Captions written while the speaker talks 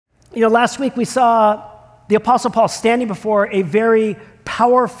Last week we saw the Apostle Paul standing before a very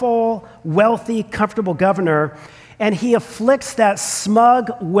powerful, wealthy, comfortable governor, and he afflicts that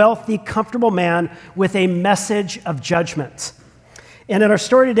smug, wealthy, comfortable man with a message of judgment. And in our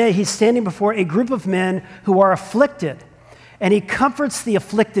story today, he's standing before a group of men who are afflicted, and he comforts the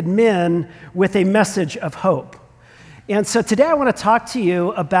afflicted men with a message of hope. And so today I want to talk to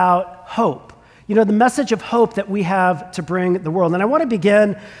you about hope, the message of hope that we have to bring the world. And I want to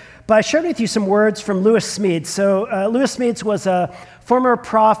begin by sharing with you some words from Lewis Smedes. So Lewis Smedes was a former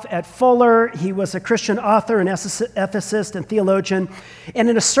prof at Fuller. He was a Christian author and ethicist and theologian. And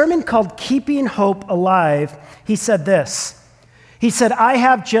in a sermon called Keeping Hope Alive, he said this. He said, "I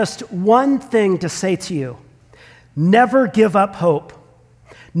have just one thing to say to you. Never give up hope.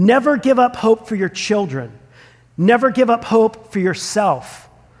 Never give up hope for your children. Never give up hope for yourself.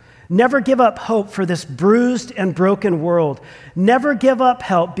 Never give up hope for this bruised and broken world. Never give up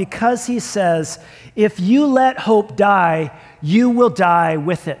hope because," he says, "if you let hope die, you will die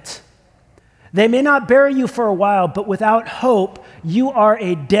with it. They may not bury you for a while, but without hope, you are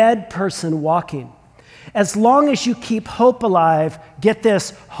a dead person walking. As long as you keep hope alive, get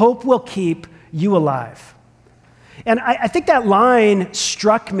this, hope will keep you alive." And I think that line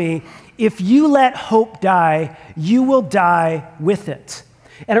struck me. If you let hope die, you will die with it.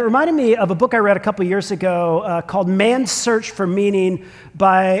 And it reminded me of a book I read a couple years ago called Man's Search for Meaning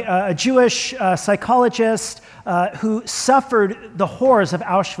by a Jewish psychologist who suffered the horrors of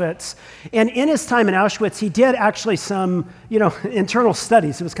Auschwitz. And in his time in Auschwitz, he did actually some, internal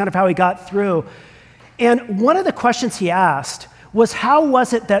studies. It was kind of how he got through. And one of the questions he asked was, how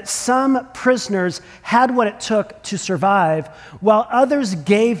was it that some prisoners had what it took to survive while others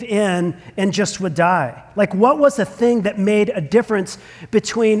gave in and just would die? Like, what was the thing that made a difference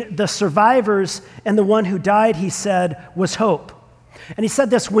between the survivors and the one who died, he said, was hope. And he said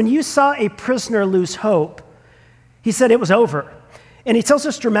this, when you saw a prisoner lose hope, he said it was over. And he tells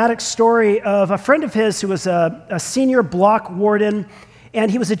this dramatic story of a friend of his who was a senior block warden. And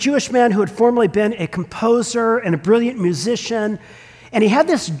he was a Jewish man who had formerly been a composer and a brilliant musician. And he had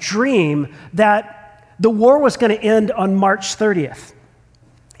this dream that the war was going to end on March 30th.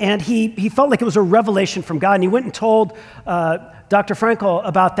 And he felt like it was a revelation from God. And he went and told Dr. Frankel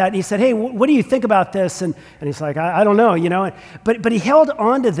about that. And he said, "Hey, what do you think about this?" And he's like, I don't know, But he held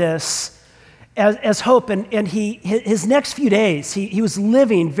on to this as hope. And his next few days, he was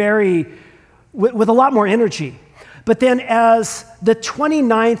living with a lot more energy. But then as the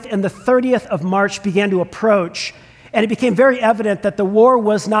 29th and the 30th of March began to approach, and it became very evident that the war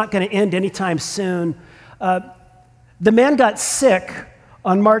was not going to end anytime soon, the man got sick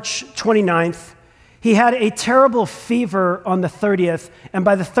on March 29th. He had a terrible fever on the 30th, and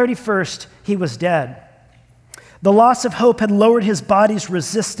by the 31st, he was dead. The loss of hope had lowered his body's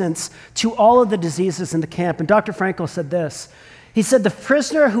resistance to all of the diseases in the camp. And Dr. Frankel said this. He said, "The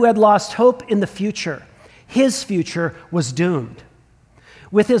prisoner who had lost hope in the future, his future was doomed.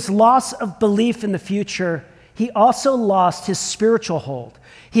 With his loss of belief in the future, he also lost his spiritual hold.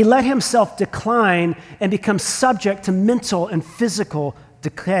 He let himself decline and become subject to mental and physical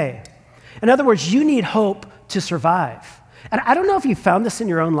decay." In other words, you need hope to survive. And I don't know if you found this in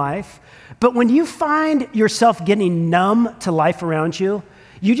your own life, but when you find yourself getting numb to life around you,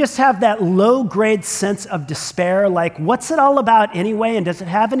 you just have that low-grade sense of despair, like, what's it all about anyway, and does it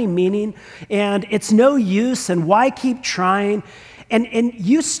have any meaning? And it's no use, and why keep trying? And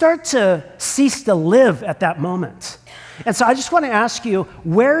you start to cease to live at that moment. And so I just want to ask you,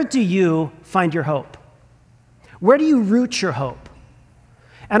 where do you find your hope? Where do you root your hope?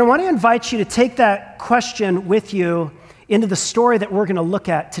 And I want to invite you to take that question with you into the story that we're going to look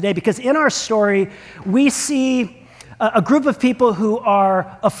at today, because in our story, we see a group of people who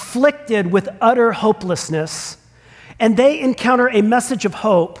are afflicted with utter hopelessness, and they encounter a message of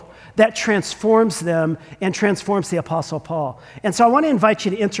hope that transforms them and transforms the Apostle Paul. And so I want to invite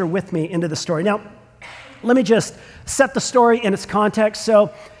you to enter with me into the story. Now, let me just set the story in its context.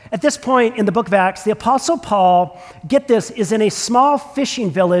 So at this point in the book of Acts, the Apostle Paul, get this, is in a small fishing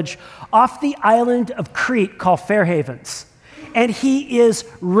village off the island of Crete called Fair Havens. And he is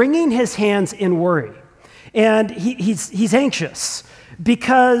wringing his hands in worry. And he's anxious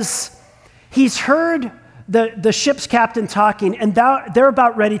because he's heard the ship's captain talking, and they're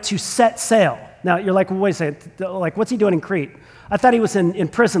about ready to set sail. Now, you're like, well, wait a second, like, what's he doing in Crete? I thought he was in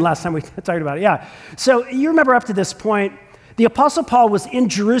prison last time we talked about it. Yeah. So you remember up to this point, the Apostle Paul was in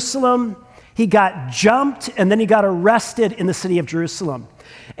Jerusalem. He he got jumped, and then he got arrested in the city of Jerusalem.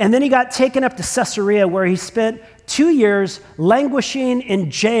 And then he got taken up to Caesarea, where he spent 2 years languishing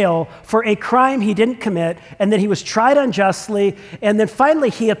in jail for a crime he didn't commit, and then he was tried unjustly, and then finally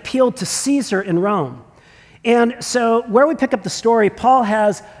he appealed to Caesar in Rome. And so where we pick up the story, Paul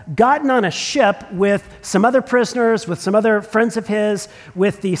has gotten on a ship with some other prisoners, with some other friends of his,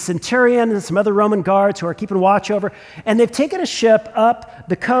 with the centurion and some other Roman guards who are keeping watch over, and they've taken a ship up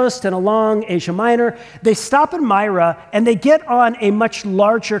the coast and along Asia Minor. They stop in Myra, and they get on a much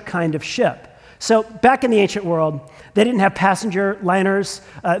larger kind of ship. So back in the ancient world, they didn't have passenger liners.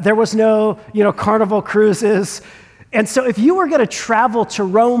 There was no, Carnival cruises. And so if you were going to travel to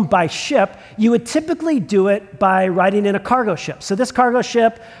Rome by ship, you would typically do it by riding in a cargo ship. So this cargo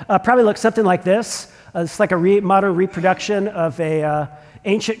ship probably looks something like this. It's like a modern reproduction of a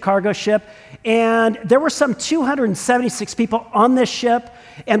ancient cargo ship. And there were some 276 people on this ship.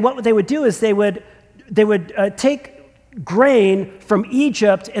 And what they would do is they would take grain from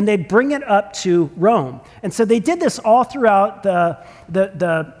Egypt and they'd bring it up to Rome. And so they did this all throughout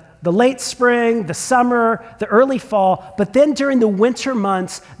the late spring, the summer, the early fall, but then during the winter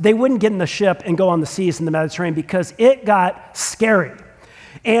months, they wouldn't get in the ship and go on the seas in the Mediterranean because it got scary.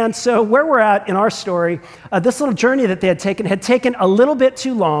 And so where we're at in our story, this little journey that they had taken a little bit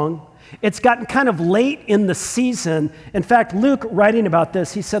too long. It's gotten kind of late in the season. In fact, Luke, writing about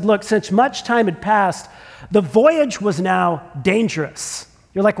this, he said, look, since much time had passed, the voyage was now dangerous.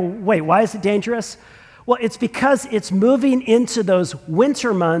 You're like, well, wait, why is it dangerous? Well, it's because it's moving into those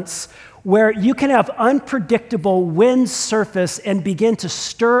winter months where you can have unpredictable winds surface and begin to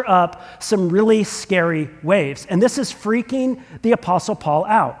stir up some really scary waves. And this is freaking the Apostle Paul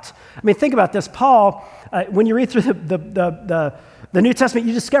out. I mean, think about this. Paul, when you read through the New Testament,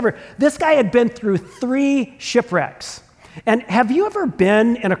 you discover this guy had been through 3 shipwrecks. And have you ever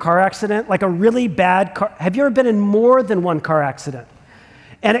been in a car accident, like a really bad car? Have you ever been in more than one car accident?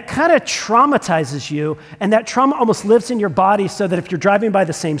 And it kind of traumatizes you, and that trauma almost lives in your body so that if you're driving by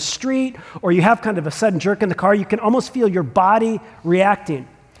the same street or you have kind of a sudden jerk in the car, you can almost feel your body reacting.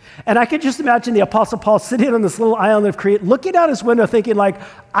 And I could just imagine the Apostle Paul sitting on this little island of Crete, looking out his window thinking like,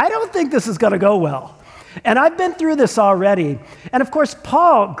 I don't think this is going to go well. And I've been through this already. And of course,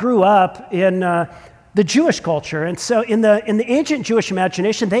 Paul grew up in the Jewish culture. And so in the ancient Jewish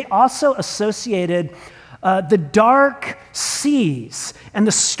imagination, they also associated the dark seas and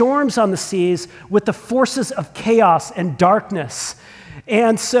the storms on the seas with the forces of chaos and darkness.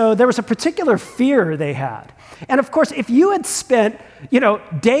 And so there was a particular fear they had. And of course, if you had spent,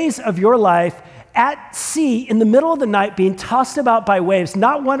 days of your life at sea in the middle of the night being tossed about by waves,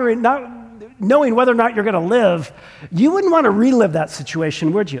 not knowing whether or not you're going to live, you wouldn't want to relive that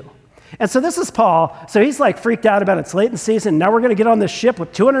situation, would you? And so this is Paul. So he's like freaked out about it's late in the season. Now we're going to get on this ship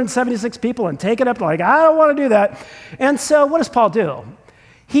with 276 people and take it up. Like, I don't want to do that. And so what does Paul do?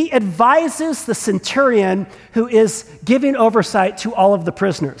 He advises the centurion who is giving oversight to all of the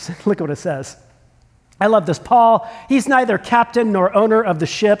prisoners. Look at what it says. I love this. Paul, he's neither captain nor owner of the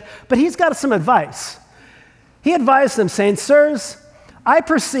ship, but he's got some advice. He advised them saying, sirs, I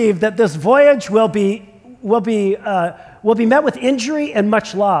perceive that this voyage will be met with injury and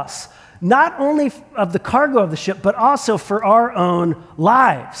much loss, not only of the cargo of the ship, but also for our own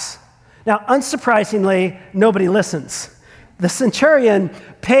lives. Now, unsurprisingly, nobody listens. The centurion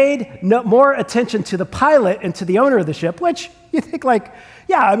paid more attention to the pilot and to the owner of the ship, which you think like,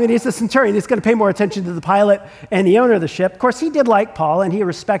 he's the centurion. He's going to pay more attention to the pilot and the owner of the ship. Of course, he did like Paul and he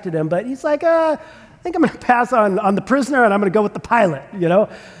respected him, but he's like, I think I'm going to pass on the prisoner and I'm going to go with the pilot,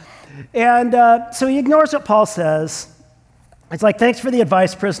 And so he ignores what Paul says. It's like, thanks for the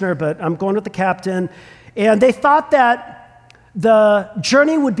advice, prisoner, but I'm going with the captain. And they thought that the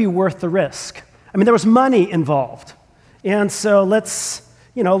journey would be worth the risk. I mean, there was money involved. And so let's,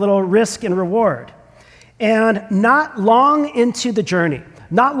 a little risk and reward. And not long into the journey,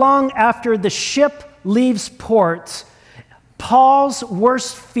 not long after the ship leaves port, Paul's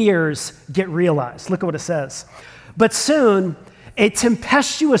worst fears get realized. Look at what it says. But soon, a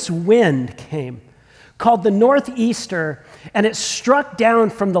tempestuous wind came, called the northeaster, and it struck down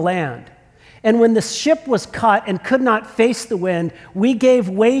from the land. And when the ship was caught and could not face the wind, we gave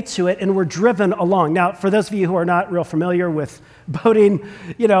way to it and were driven along. Now, for those of you who are not real familiar with boating,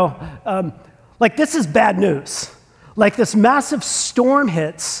 this is bad news. Like this massive storm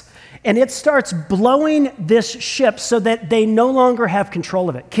hits, and it starts blowing this ship so that they no longer have control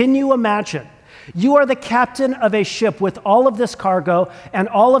of it. Can you imagine? You are the captain of a ship with all of this cargo and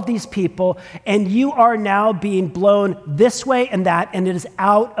all of these people, and you are now being blown this way and that, and it is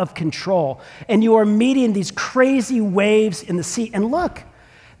out of control. And you are meeting these crazy waves in the sea. And look,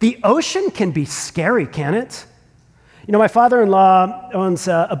 The ocean can be scary, can it? You know, my father-in-law owns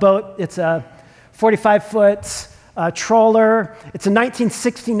a boat. It's a 45-foot trawler. It's a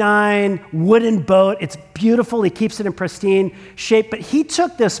 1969 wooden boat. It's beautiful. He keeps it in pristine shape. But he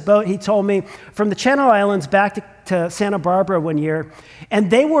took this boat, he told me, from the Channel Islands back to Santa Barbara one year, and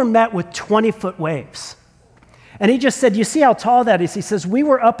they were met with 20-foot waves. And he just said, you see how tall that is? He says, we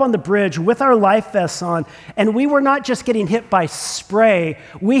were up on the bridge with our life vests on, and we were not just getting hit by spray.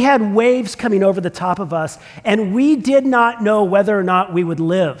 We had waves coming over the top of us, and we did not know whether or not we would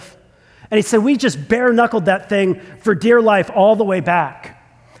live. And he said, we just bare-knuckled that thing for dear life all the way back.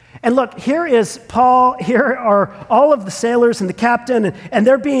 And look, here is Paul, here are all of the sailors and the captain, and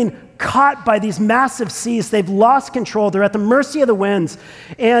they're being caught by these massive seas. They've lost control. They're at the mercy of the winds.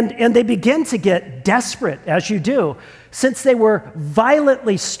 And they begin to get desperate, as you do. Since they were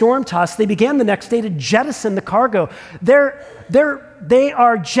violently storm-tossed, they began the next day to jettison the cargo. They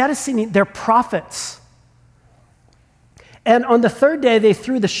are jettisoning their profits. And on the third day, they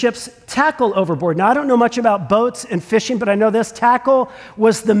threw the ship's tackle overboard. Now, I don't know much about boats and fishing, but I know this. Tackle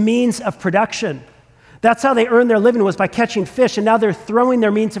was the means of production. That's how they earned their living, was by catching fish, and now they're throwing their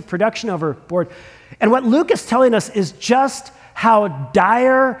means of production overboard. And what Luke is telling us is just how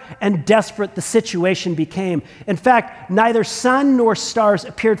dire and desperate the situation became. In fact, neither sun nor stars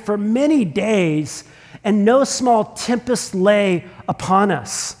appeared for many days, and no small tempest lay upon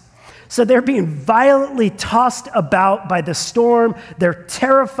us. So they're being violently tossed about by the storm. They're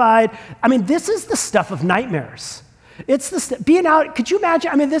terrified. I mean, this is the stuff of nightmares. It's being out, could you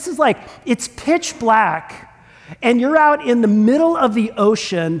imagine? I mean, this is like, it's pitch black, and you're out in the middle of the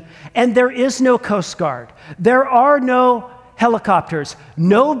ocean, and there is no Coast Guard. There are no helicopters.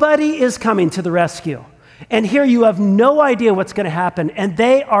 Nobody is coming to the rescue. And here you have no idea what's going to happen, and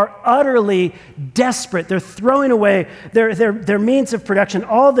they are utterly desperate. They're throwing away their means of production,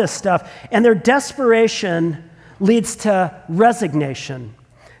 all this stuff, and their desperation leads to resignation.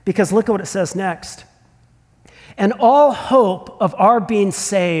 Because look at what it says next. And all hope of our being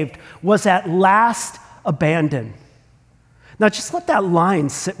saved was at last abandoned. Now just let that line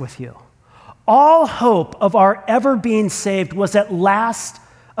sit with you. All hope of our ever being saved was at last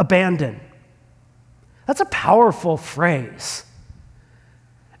abandoned. That's a powerful phrase.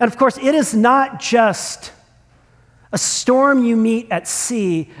 And of course, it is not just a storm you meet at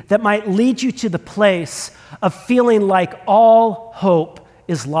sea that might lead you to the place of feeling like all hope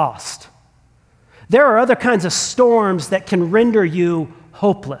is lost. There are other kinds of storms that can render you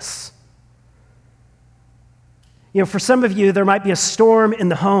hopeless. You know, for some of you, there might be a storm in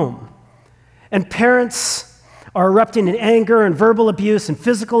the home, and parents are erupting in anger and verbal abuse and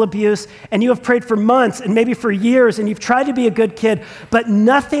physical abuse, and you have prayed for months and maybe for years, and you've tried to be a good kid, but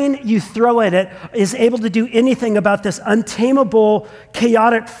nothing you throw at it is able to do anything about this untamable,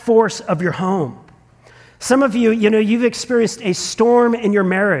 chaotic force of your home. Some of you, you've experienced a storm in your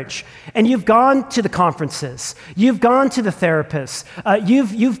marriage, and you've gone to the conferences, you've gone to the therapist,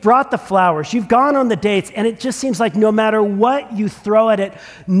 you've brought the flowers, you've gone on the dates, and it just seems like no matter what you throw at it,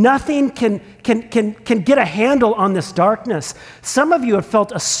 nothing can get a handle on this darkness. Some of you have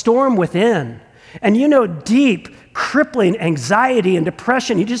felt a storm within, and deep, crippling anxiety and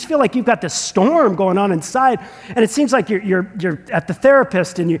depression. You just feel like you've got this storm going on inside, and it seems like you're at the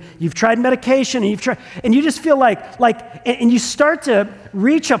therapist, and you've tried medication, and you just feel and you start to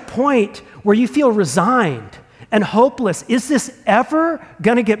reach a point where you feel resigned and hopeless. Is this ever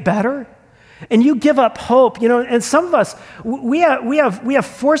going to get better? And you give up hope, and some of us, we have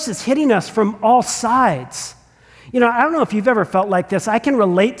forces hitting us from all sides. I don't know if you've ever felt like this. I can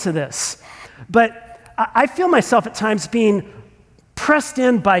relate to this, but I feel myself at times being pressed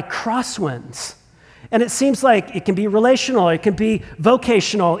in by crosswinds. And it seems like it can be relational, it can be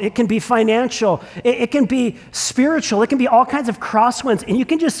vocational, it can be financial, it can be spiritual, it can be all kinds of crosswinds. And you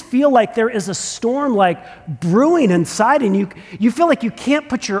can just feel like there is a storm brewing inside, and you feel like you can't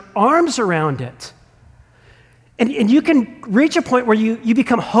put your arms around it. And you can reach a point where you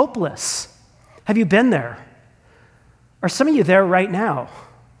become hopeless. Have you been there? Are some of you there right now?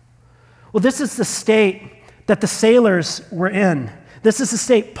 Well, this is the state that the sailors were in. This is the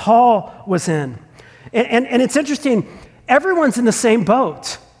state Paul was in. And it's interesting, everyone's in the same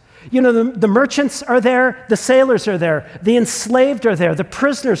boat. The merchants are there, the sailors are there, the enslaved are there, the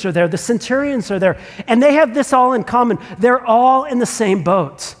prisoners are there, the centurions are there, and they have this all in common. They're all in the same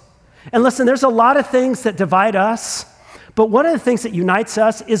boat. And listen, there's a lot of things that divide us, but one of the things that unites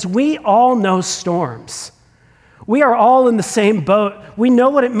us is we all know storms. We are all in the same boat. We know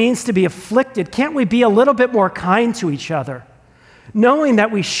what it means to be afflicted. Can't we be a little bit more kind to each other, knowing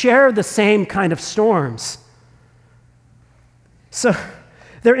that we share the same kind of storms? So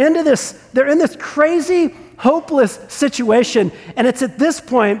They're in this crazy, hopeless situation, and it's at this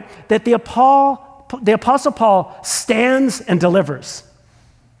point that the Apostle Paul stands and delivers.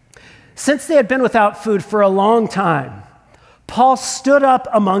 Since they had been without food for a long time, Paul stood up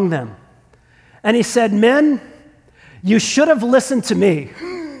among them, and he said, "Men, you should have listened to me."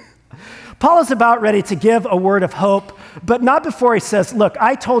 Paul is about ready to give a word of hope, but not before he says, "Look,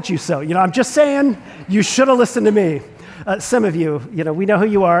 I told you so. I'm just saying, you should have listened to me." Some of you, we know who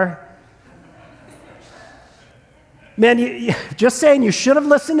you are. Man, just saying, you should have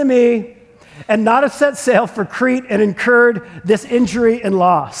listened to me and not have set sail for Crete and incurred this injury and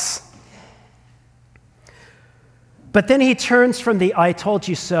loss. But then he turns from the "I told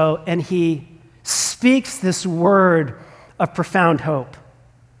you so" and he speaks this word of profound hope.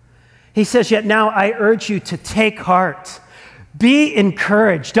 He says, "Yet now I urge you to take heart. Be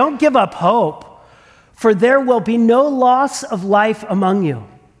encouraged. Don't give up hope, for there will be no loss of life among you.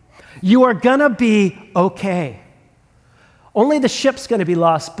 You are going to be okay. Only the ship's going to be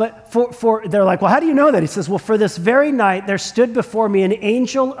lost." But they're like, "Well, how do you know that?" He says, "Well, for this very night there stood before me an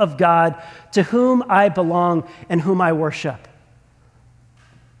angel of God to whom I belong and whom I worship.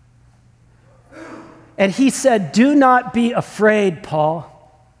 And he said, 'Do not be afraid, Paul.'"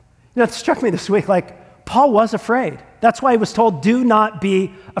 It struck me this week, Paul was afraid. That's why he was told, "Do not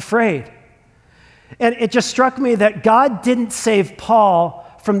be afraid." And it just struck me that God didn't save Paul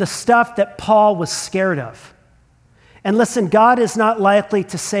from the stuff that Paul was scared of. And listen, God is not likely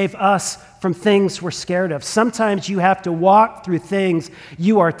to save us from things we're scared of. Sometimes you have to walk through things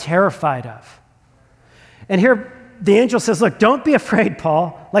you are terrified of. And here the angel says, "Look, don't be afraid,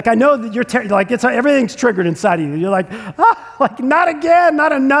 Paul. I know that you're everything's triggered inside of you. You're not again,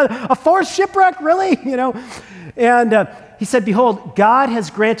 not another, a fourth shipwreck, really?" And he said, "Behold, God has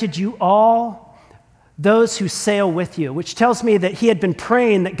granted you all those who sail with you," which tells me that he had been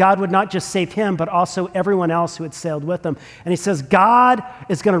praying that God would not just save him, but also everyone else who had sailed with him. And he says, "God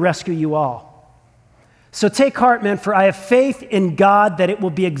is going to rescue you all. So take heart, men, for I have faith in God that it will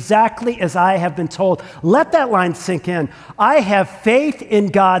be exactly as I have been told." Let that line sink in. I have faith in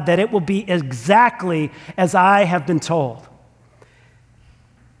God that it will be exactly as I have been told.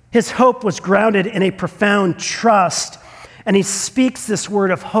 His hope was grounded in a profound trust, and he speaks this word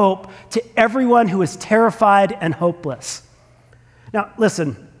of hope to everyone who is terrified and hopeless. Now,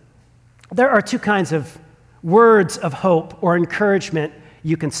 listen, there are two kinds of words of hope or encouragement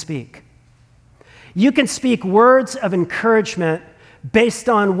you can speak. You can speak words of encouragement based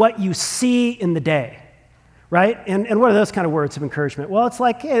on what you see in the day, right? And what are those kind of words of encouragement? Well,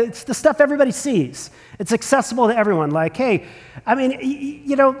 it's the stuff everybody sees. It's accessible to everyone. Hey,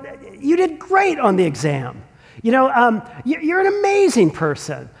 you did great on the exam. You're an amazing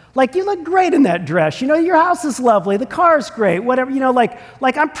person. You look great in that dress. Your house is lovely. The car's great. Whatever,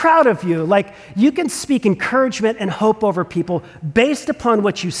 I'm proud of you. You can speak encouragement and hope over people based upon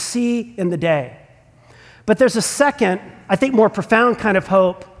what you see in the day. But there's a second, I think more profound kind of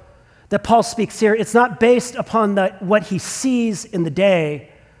hope that Paul speaks here. It's not based upon what he sees in the day,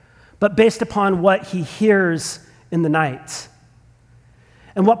 but based upon what he hears in the night.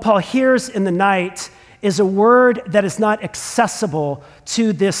 And what Paul hears in the night is a word that is not accessible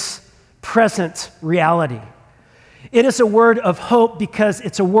to this present reality. It is a word of hope because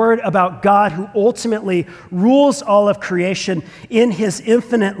it's a word about God who ultimately rules all of creation in his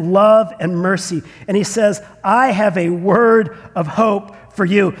infinite love and mercy. And he says, "I have a word of hope for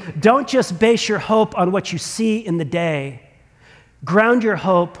you." Don't just base your hope on what you see in the day. Ground your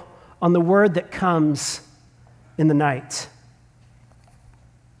hope on the word that comes in the night.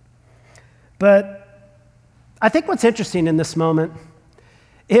 But I think what's interesting in this moment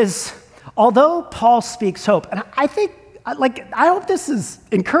is, although Paul speaks hope, and I hope this is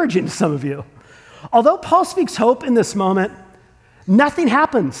encouraging to some of you. Although Paul speaks hope in this moment, nothing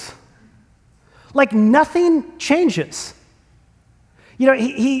happens. Nothing changes.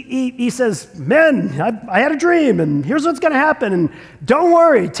 He says, "Men, I had a dream, and here's what's going to happen, and don't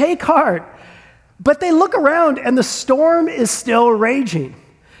worry, take heart." But they look around, and the storm is still raging.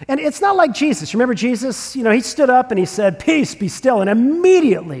 And it's not like Jesus. Remember Jesus? He stood up and he said, "Peace, be still." And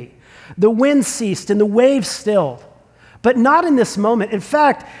immediately the wind ceased and the waves stilled. But not in this moment. In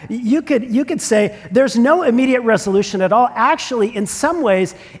fact, you could say there's no immediate resolution at all. Actually, in some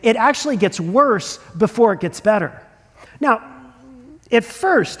ways, it actually gets worse before it gets better. Now, at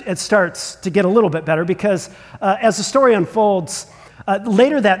first, it starts to get a little bit better because as the story unfolds,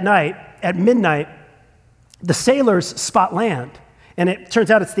 later that night, at midnight, the sailors spot land. And it turns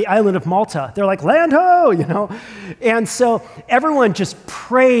out it's the island of Malta. They're like, "Land ho!" And so everyone just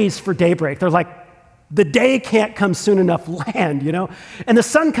prays for daybreak. They're like, the day can't come soon enough land, you know? And the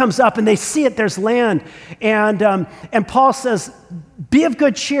sun comes up and they see it, there's land. And Paul says, be of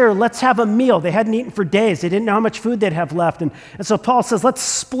good cheer, let's have a meal. They hadn't eaten for days. They didn't know how much food they'd have left. And so Paul says, let's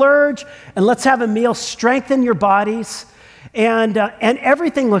splurge and let's have a meal, strengthen your bodies. And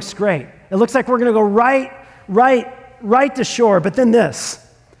everything looks great. It looks like we're gonna go right to shore, but then this.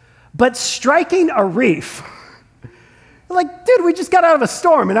 But striking a reef, like, dude, we just got out of a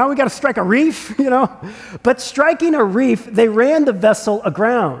storm and now we got to strike a reef, you know? But striking a reef, they ran the vessel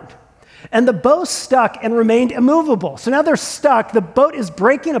aground. And the bow stuck and remained immovable. So now they're stuck, the boat is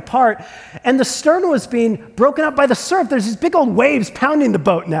breaking apart, and the stern was being broken up by the surf. There's these big old waves pounding the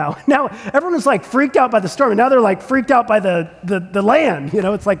boat now. Now, everyone's like freaked out by the storm, and now they're like freaked out by the land, you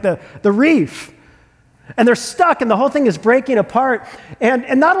know? It's like the reef. And they're stuck, and the whole thing is breaking apart.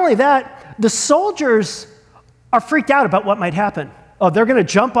 And not only that, the soldiers are freaked out about what might happen. Oh, they're going to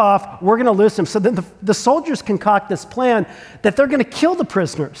jump off, we're going to lose them. So then the soldiers concoct this plan that they're going to kill the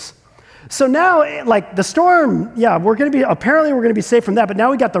prisoners. So now, like the storm, yeah, we're going to be safe from that, but now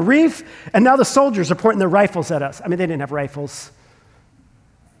we got the reef, and now the soldiers are pointing their rifles at us. I mean, they didn't have rifles.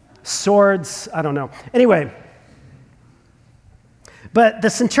 Swords, I don't know. Anyway, but the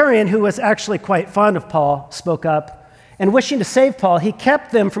centurion, who was actually quite fond of Paul, spoke up. And wishing to save Paul, he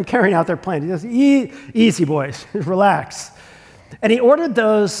kept them from carrying out their plan. He says, easy, boys, relax. And he ordered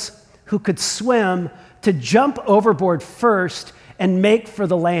those who could swim to jump overboard first and make for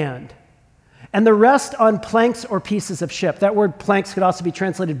the land. And the rest on planks or pieces of ship. That word planks could also be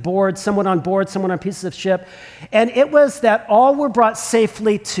translated board, someone on board, someone on pieces of ship. And it was that all were brought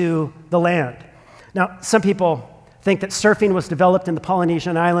safely to the land. Now, some people think that surfing was developed in the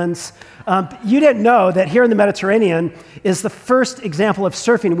Polynesian islands. You didn't know that here in the Mediterranean is the first example of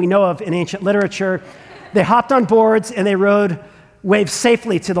surfing we know of in ancient literature. They hopped on boards and they rode waves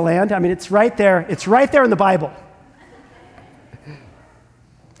safely to the land. I mean, it's right there. It's right there in the Bible.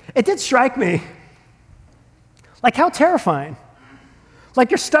 It did strike me. Like, how terrifying.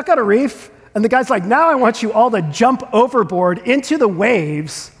 Like, you're stuck on a reef and the guy's like, now I want you all to jump overboard into the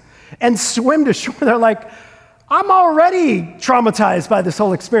waves and swim to shore. They're like, I'm already traumatized by this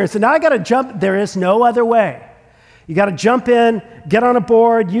whole experience, and now I got to jump. There is no other way. You got to jump in, get on a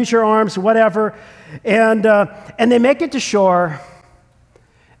board, use your arms, whatever, and they make it to shore,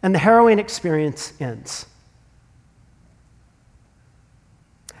 and the harrowing experience ends.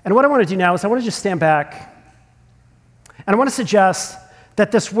 And what I want to do now is I want to just stand back, and I want to suggest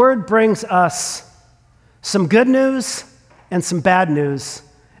that this word brings us some good news and some bad news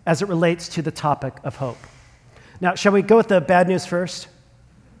as it relates to the topic of hope. Now, shall we go with the bad news first?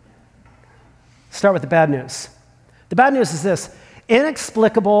 Start with the bad news. The bad news is this: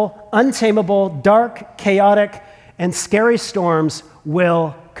 inexplicable, untamable, dark, chaotic, and scary storms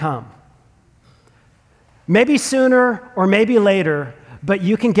will come. Maybe sooner or maybe later, but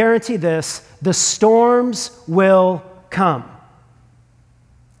you can guarantee this: the storms will come.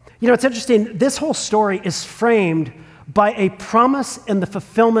 You know, it's interesting, this whole story is framed by a promise and the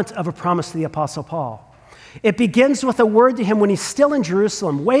fulfillment of a promise to the Apostle Paul. It begins with a word to him when he's still in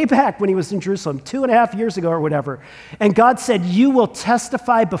Jerusalem, way back when he was in Jerusalem, 2.5 years ago or whatever. And God said, you will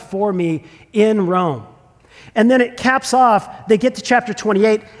testify before me in Rome. And then it caps off, they get to chapter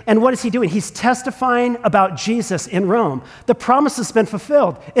 28, and what is he doing? He's testifying about Jesus in Rome. The promise has been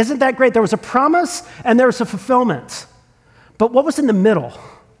fulfilled. Isn't that great? There was a promise and there was a fulfillment. But what was in the middle?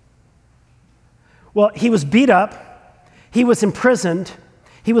 Well, he was beat up, he was imprisoned,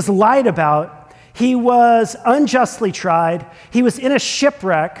 he was lied about, he was unjustly tried, he was in a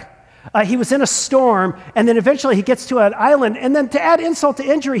shipwreck, he was in a storm, and then eventually he gets to an island, and then to add insult to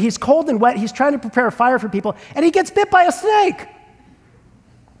injury, he's cold and wet, he's trying to prepare a fire for people, and he gets bit by a snake.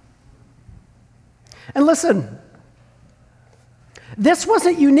 And listen, this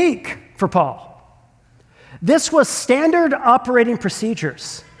wasn't unique for Paul. This was standard operating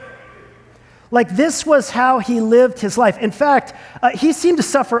procedures. Like, this was how he lived his life. In fact, he seemed to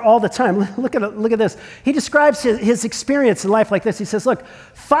suffer all the time. Look at this. He describes his experience in life like this. He says, look,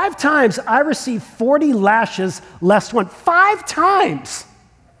 5 times I received 40 lashes less one. 5 times.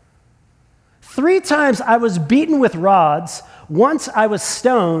 3 times I was beaten with rods. Once I was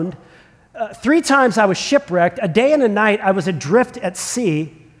stoned. 3 times I was shipwrecked. A day and a night I was adrift at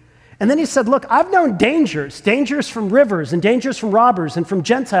sea. And then he said, look, I've known dangers from rivers, and dangers from robbers, and from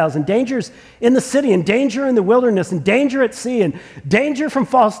Gentiles, and dangers in the city, and danger in the wilderness, and danger at sea, and danger from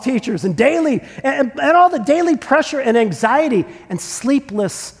false teachers, and all the daily pressure and anxiety, and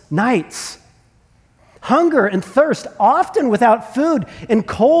sleepless nights. Hunger and thirst, often without food, and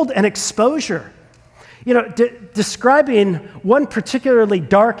cold and exposure. Describing one particularly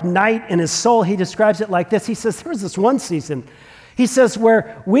dark night in his soul, he describes it like this. He says, there was this one season, he says,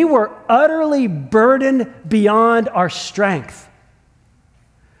 where we were utterly burdened beyond our strength.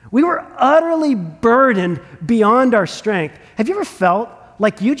 We were utterly burdened beyond our strength. Have you ever felt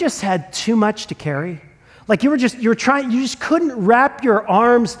like you just had too much to carry? Like you just couldn't wrap your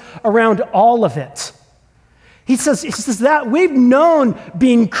arms around all of it. He says that we've known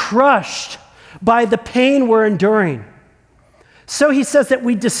being crushed by the pain we're enduring. So he says that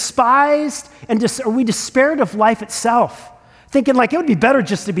we despised or we despaired of life itself, thinking like it would be better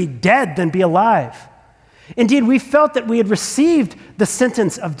just to be dead than be alive. Indeed, we felt that we had received the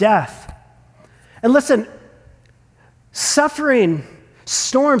sentence of death. And listen, suffering,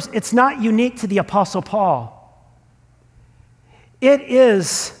 storms, it's not unique to the Apostle Paul. It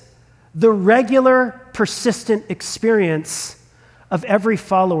is the regular, persistent experience of every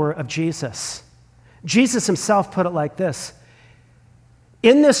follower of Jesus. Jesus himself put it like this: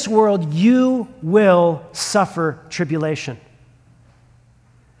 in this world, you will suffer tribulation.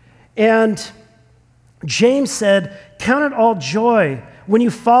 And James said, count it all joy when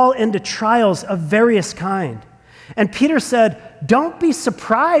you fall into trials of various kind. And Peter said, don't be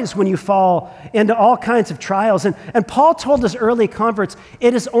surprised when you fall into all kinds of trials. And Paul told his early converts,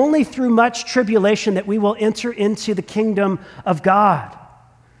 it is only through much tribulation that we will enter into the kingdom of God.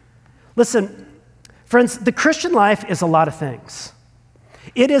 Listen, friends, the Christian life is a lot of things.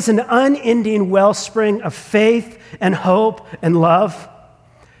 It is an unending wellspring of faith and hope and love.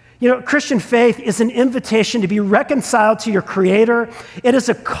 Christian faith is an invitation to be reconciled to your Creator. It is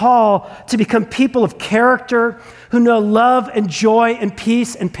a call to become people of character who know love and joy and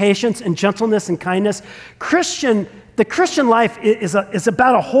peace and patience and gentleness and kindness. The Christian life is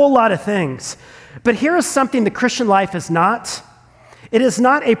about a whole lot of things. But here is something the Christian life is not. It is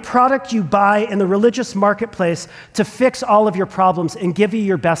not a product you buy in the religious marketplace to fix all of your problems and give you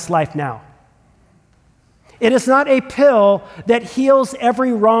your best life now. It is not a pill that heals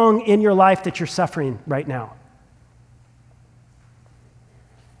every wrong in your life that you're suffering right now.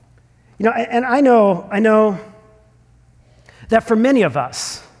 And I know that for many of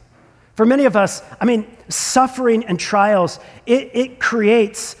us, suffering and trials, it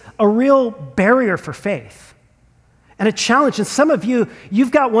creates a real barrier for faith and a challenge. And some of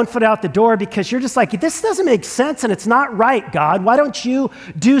you've got one foot out the door because you're just like, this doesn't make sense and it's not right, God. Why don't you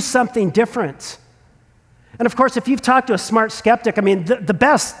do something different? And of course, if you've talked to a smart skeptic, the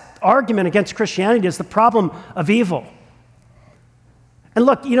best argument against Christianity is the problem of evil. And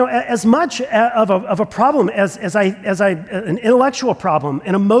look, as much of a problem as an intellectual problem,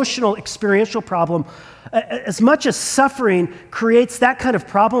 an emotional, experiential problem, as much as suffering creates that kind of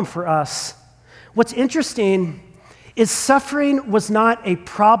problem for us, what's interesting is suffering was not a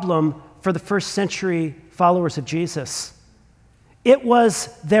problem for the first century followers of Jesus. It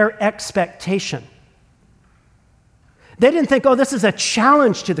was their expectation. They didn't think, this is a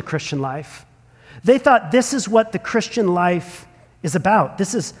challenge to the Christian life. They thought this is what the Christian life is about.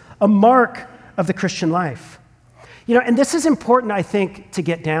 This is a mark of the Christian life. And this is important, I think, to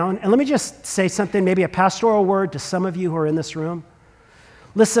get down. And let me just say something, maybe a pastoral word to some of you who are in this room.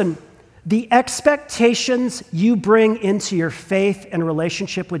 Listen, the expectations you bring into your faith and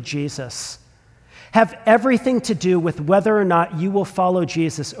relationship with Jesus have everything to do with whether or not you will follow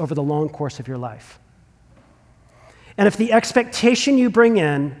Jesus over the long course of your life. And if the expectation you bring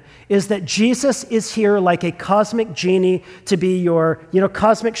in is that Jesus is here like a cosmic genie to be your,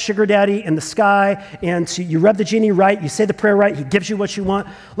 cosmic sugar daddy in the sky, and you rub the genie right, you say the prayer right, he gives you what you want,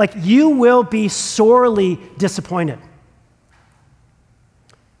 you will be sorely disappointed.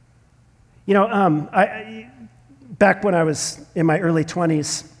 Back when I was in my early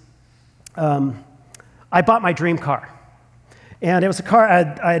 20s, I bought my dream car. And it was a car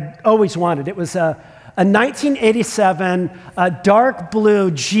I'd always wanted. It was a 1987 dark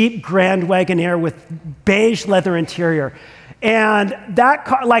blue Jeep Grand Wagoneer with beige leather interior. And that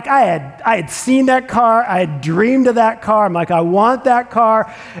car, I had seen that car, I had dreamed of that car. I'm like, I want that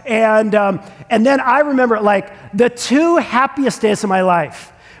car. And then I remember the two happiest days of my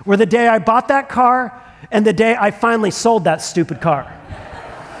life were the day I bought that car and the day I finally sold that stupid car.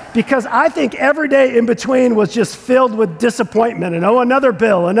 Because I think every day in between was just filled with disappointment and, another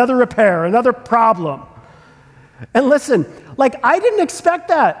bill, another repair, another problem. And listen, I didn't expect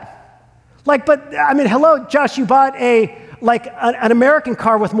that. Hello, Josh, you bought an American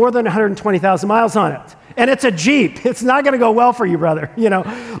car with more than 120,000 miles on it. And it's a Jeep. It's not going to go well for you, brother.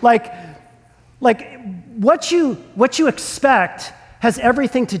 What you expect has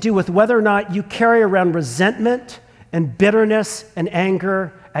everything to do with whether or not you carry around resentment and bitterness and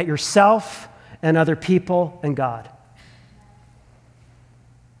anger at yourself and other people and God.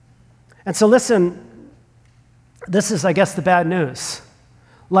 And so listen, this is, I guess, the bad news.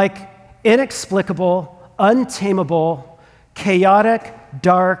 Like inexplicable, untamable, chaotic,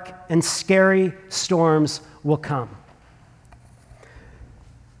 dark, and scary storms will come.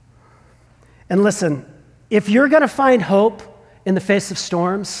 And listen, if you're going to find hope in the face of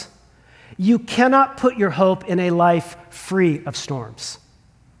storms, you cannot put your hope in a life free of storms.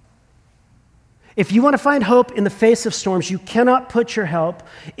 If you want to find hope in the face of storms, you cannot put your hope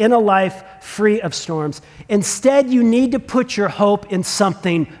in a life free of storms. Instead, you need to put your hope in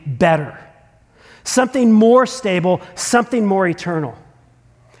something better, something more stable, something more eternal.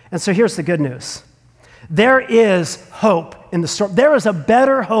 And so here's the good news. There is hope in the storm. There is a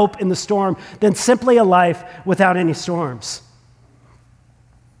better hope in the storm than simply a life without any storms.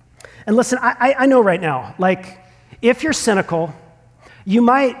 And listen, I know right now, like, if you're cynical, you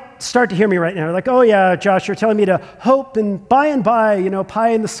might start to hear me right now, like, oh yeah, Josh, you're telling me to hope and by, pie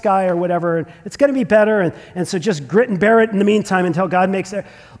in the sky or whatever, and it's going to be better, and so just grit and bear it in the meantime until God makes it.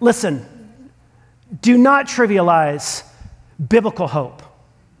 Listen, do not trivialize biblical hope.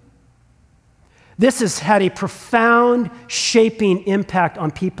 This has had a profound shaping impact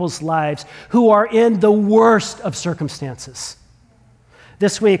on people's lives who are in the worst of circumstances.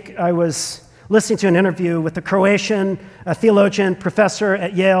 This week, I was listening to an interview with a Croatian theologian, professor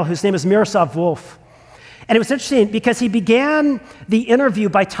at Yale, whose name is Miroslav Volf. And it was interesting because he began the interview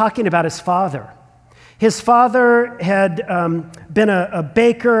by talking about his father. His father had been a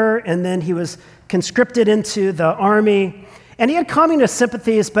baker, and then he was conscripted into the army. And he had communist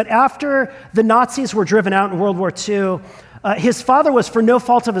sympathies, but after the Nazis were driven out in World War II, his father was, for no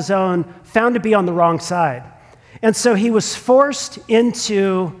fault of his own, found to be on the wrong side. And so he was forced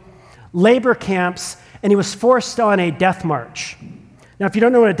into labor camps, and he was forced on a death march. Now, if you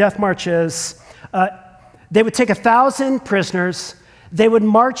don't know what a death march is, they would take 1,000 prisoners, they would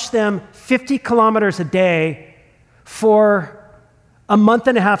march them 50 kilometers a day for a month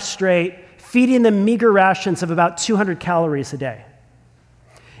and a half straight, feeding them meager rations of about 200 calories a day.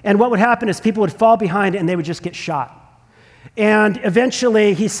 And what would happen is people would fall behind and they would just get shot. And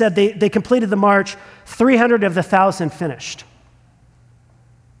eventually, he said they completed the march, 300 of the 1,000 finished.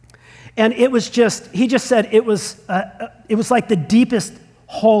 And it was just, he just said it was like the deepest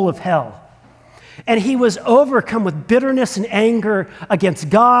hole of hell. And he was overcome with bitterness and anger against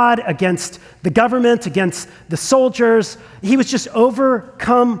God, against the government, against the soldiers. He was just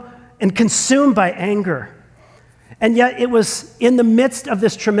overcome and consumed by anger. And yet it was in the midst of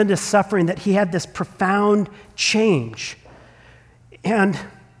this tremendous suffering that he had this profound change. And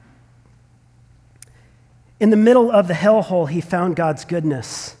in the middle of the hellhole, he found God's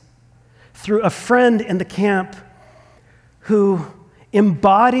goodness through a friend in the camp who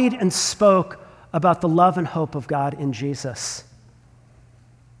embodied and spoke about the love and hope of God in Jesus.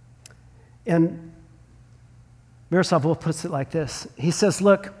 And Miroslav Volf puts it like this. He says,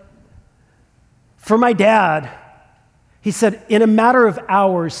 look, for my dad, he said, in a matter of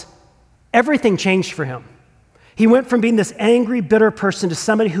hours, everything changed for him. He went from being this angry, bitter person to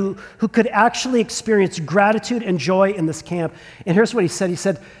somebody who could actually experience gratitude and joy in this camp. And here's what he said. He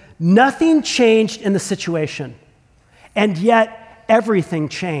said, nothing changed in the situation, and yet everything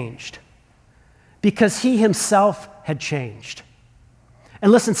changed because he himself had changed.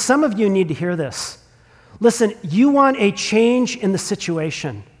 And listen, some of you need to hear this. Listen, you want a change in the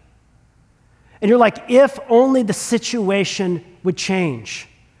situation. And you're like, if only the situation would change.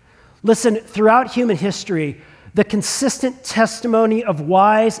 Listen, throughout human history, the consistent testimony of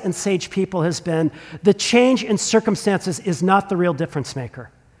wise and sage people has been the change in circumstances is not the real difference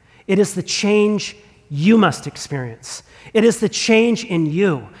maker. It is the change you must experience. It is the change in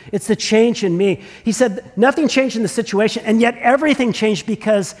you. It's the change in me. He said nothing changed in the situation, and yet everything changed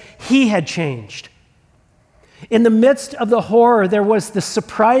because he had changed. In the midst of the horror, there was this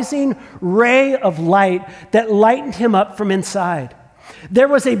surprising ray of light that lightened him up from inside. There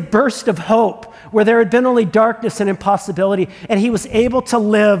was a burst of hope where there had been only darkness and impossibility, and he was able to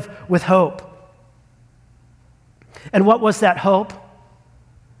live with hope. And what was that hope?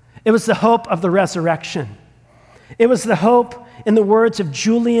 It was the hope of the resurrection. It was the hope, in the words of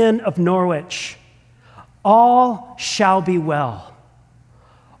Julian of Norwich, all shall be well.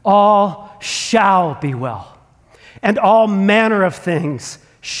 All shall be well. And all manner of things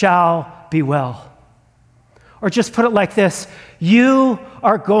shall be well. Or just put it like this, you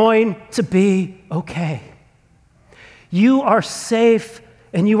are going to be okay. You are safe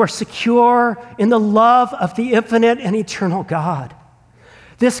and you are secure in the love of the infinite and eternal God.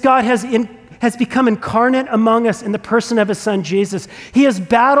 This God has become incarnate among us in the person of his son, Jesus. He has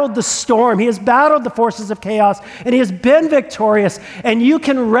battled the storm. He has battled the forces of chaos, and he has been victorious, and you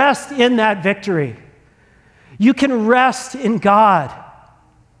can rest in that victory. You can rest in God.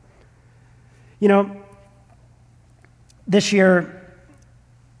 You know, this year,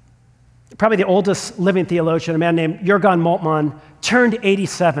 probably the oldest living theologian, a man named Jürgen Moltmann, turned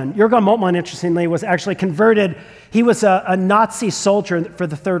 87. Jürgen Moltmann, interestingly, was actually converted. He was a Nazi soldier for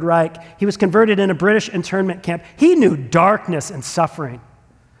the Third Reich. He was converted in a British internment camp. He knew darkness and suffering.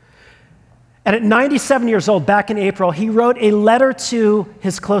 And at 97 years old, back in April, he wrote a letter to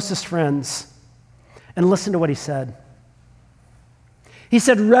his closest friends. And listen to what he said. He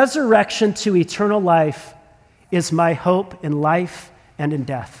said, "Resurrection to eternal life is my hope in life and in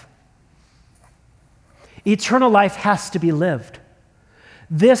death." Eternal life has to be lived.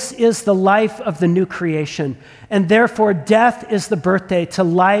 This is the life of the new creation, and therefore death is the birthday to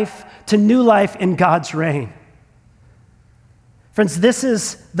life, to new life in God's reign. Friends, this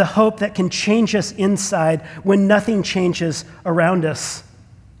is the hope that can change us inside when nothing changes around us.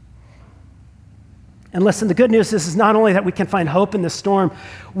 And listen, the good news is not only that we can find hope in the storm,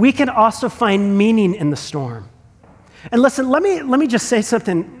 we can also find meaning in the storm. And listen, let me just say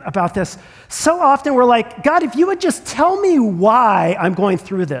something about this. So often we're like, God, if you would just tell me why I'm going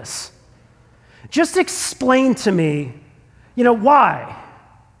through this. Just explain to me, why.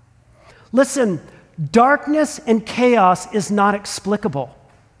 Listen, darkness and chaos is not explicable.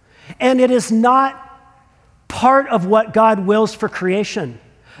 And it is not part of what God wills for creation.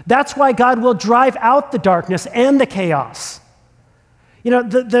 That's why God will drive out the darkness and the chaos.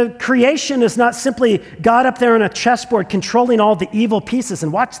 The creation is not simply God up there on a chessboard controlling all the evil pieces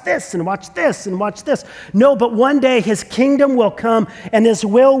and watch this and watch this and watch this. No, but one day his kingdom will come and his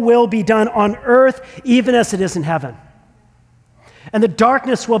will be done on earth even as it is in heaven. And the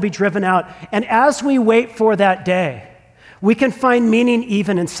darkness will be driven out. And as we wait for that day, we can find meaning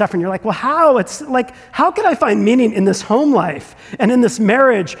even in suffering. You're like, well, how? It's like, how can I find meaning in this home life and in this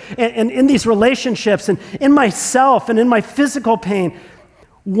marriage and in these relationships and in myself and in my physical pain?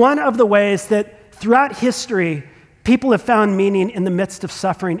 One of the ways that throughout history, people have found meaning in the midst of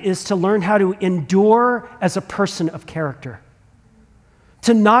suffering is to learn how to endure as a person of character,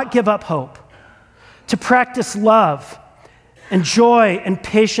 to not give up hope, to practice love and joy and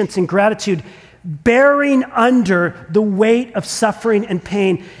patience and gratitude, bearing under the weight of suffering and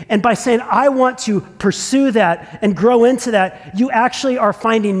pain. And by saying, I want to pursue that and grow into that, you actually are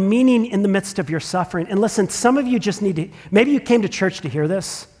finding meaning in the midst of your suffering. And listen, some of you just need to, maybe you came to church to hear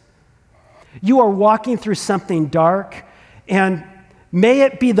this. You are walking through something dark, and may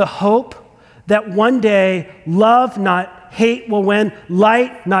it be the hope that one day love, not hate, will win,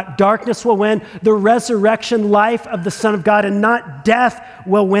 light, not darkness, will win, the resurrection life of the Son of God, and not death,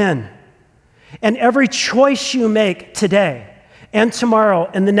 will win. And every choice you make today and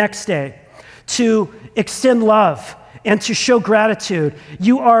tomorrow and the next day to extend love and to show gratitude,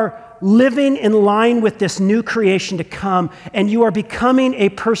 you are living in line with this new creation to come, and you are becoming a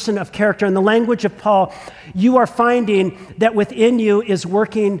person of character. In the language of Paul, you are finding that within you is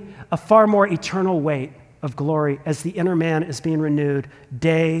working a far more eternal weight of glory as the inner man is being renewed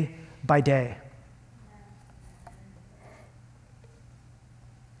day by day.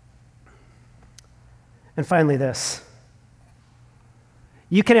 And finally, this.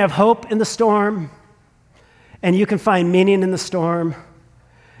 You can have hope in the storm, and you can find meaning in the storm.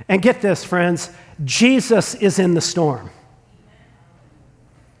 And get this, friends, Jesus is in the storm.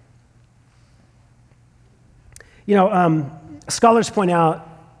 Scholars point out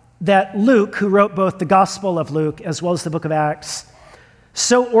that Luke, who wrote both the Gospel of Luke as well as the book of Acts,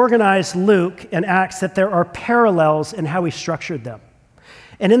 so organized Luke and Acts that there are parallels in how he structured them.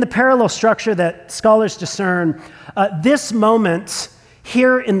 And in the parallel structure that scholars discern, this moment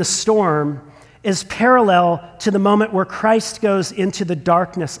here in the storm is parallel to the moment where Christ goes into the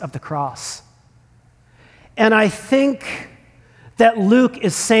darkness of the cross. And I think that Luke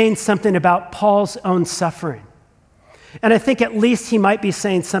is saying something about Paul's own suffering. And I think at least he might be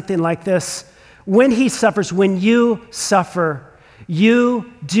saying something like this: when he suffers, when you suffer,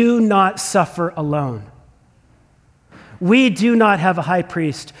 you do not suffer alone. We do not have a high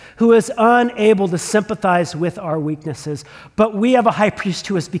priest who is unable to sympathize with our weaknesses, but we have a high priest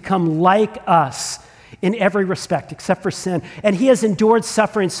who has become like us in every respect except for sin. And he has endured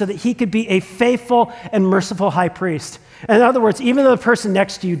suffering so that he could be a faithful and merciful high priest. In other words, even though the person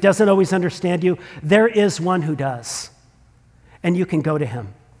next to you doesn't always understand you, there is one who does. And you can go to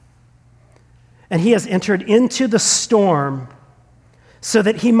him. And he has entered into the storm so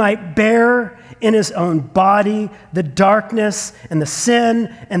that he might bear in his own body the darkness and the sin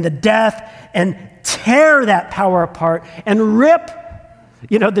and the death and tear that power apart and rip,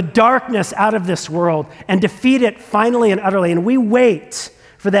 the darkness out of this world and defeat it finally and utterly. And we wait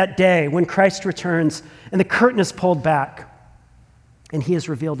for that day when Christ returns and the curtain is pulled back and he is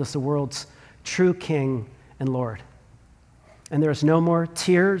revealed as the world's true King and Lord. And there is no more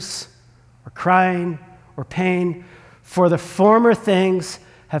tears or crying or pain, for the former things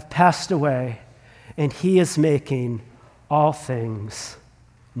have passed away, and he is making all things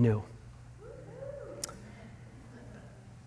new.